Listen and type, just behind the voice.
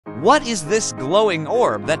What is this glowing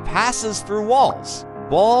orb that passes through walls?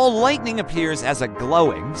 Ball lightning appears as a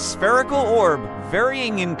glowing, spherical orb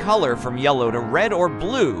varying in color from yellow to red or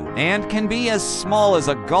blue and can be as small as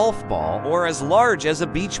a golf ball or as large as a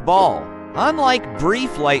beach ball. Unlike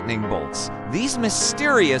brief lightning bolts, these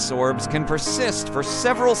mysterious orbs can persist for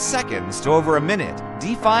several seconds to over a minute,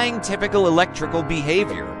 defying typical electrical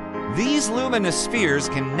behavior. These luminous spheres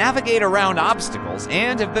can navigate around obstacles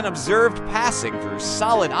and have been observed passing through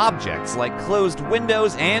solid objects like closed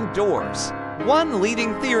windows and doors. One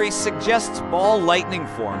leading theory suggests ball lightning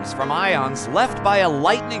forms from ions left by a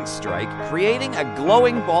lightning strike, creating a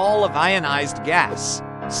glowing ball of ionized gas.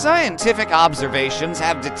 Scientific observations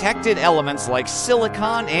have detected elements like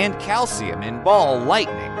silicon and calcium in ball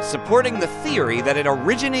lightning, supporting the theory that it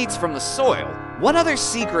originates from the soil. What other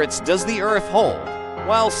secrets does the Earth hold?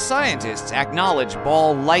 While scientists acknowledge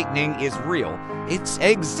ball lightning is real, its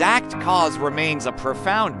exact cause remains a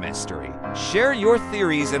profound mystery. Share your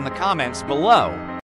theories in the comments below.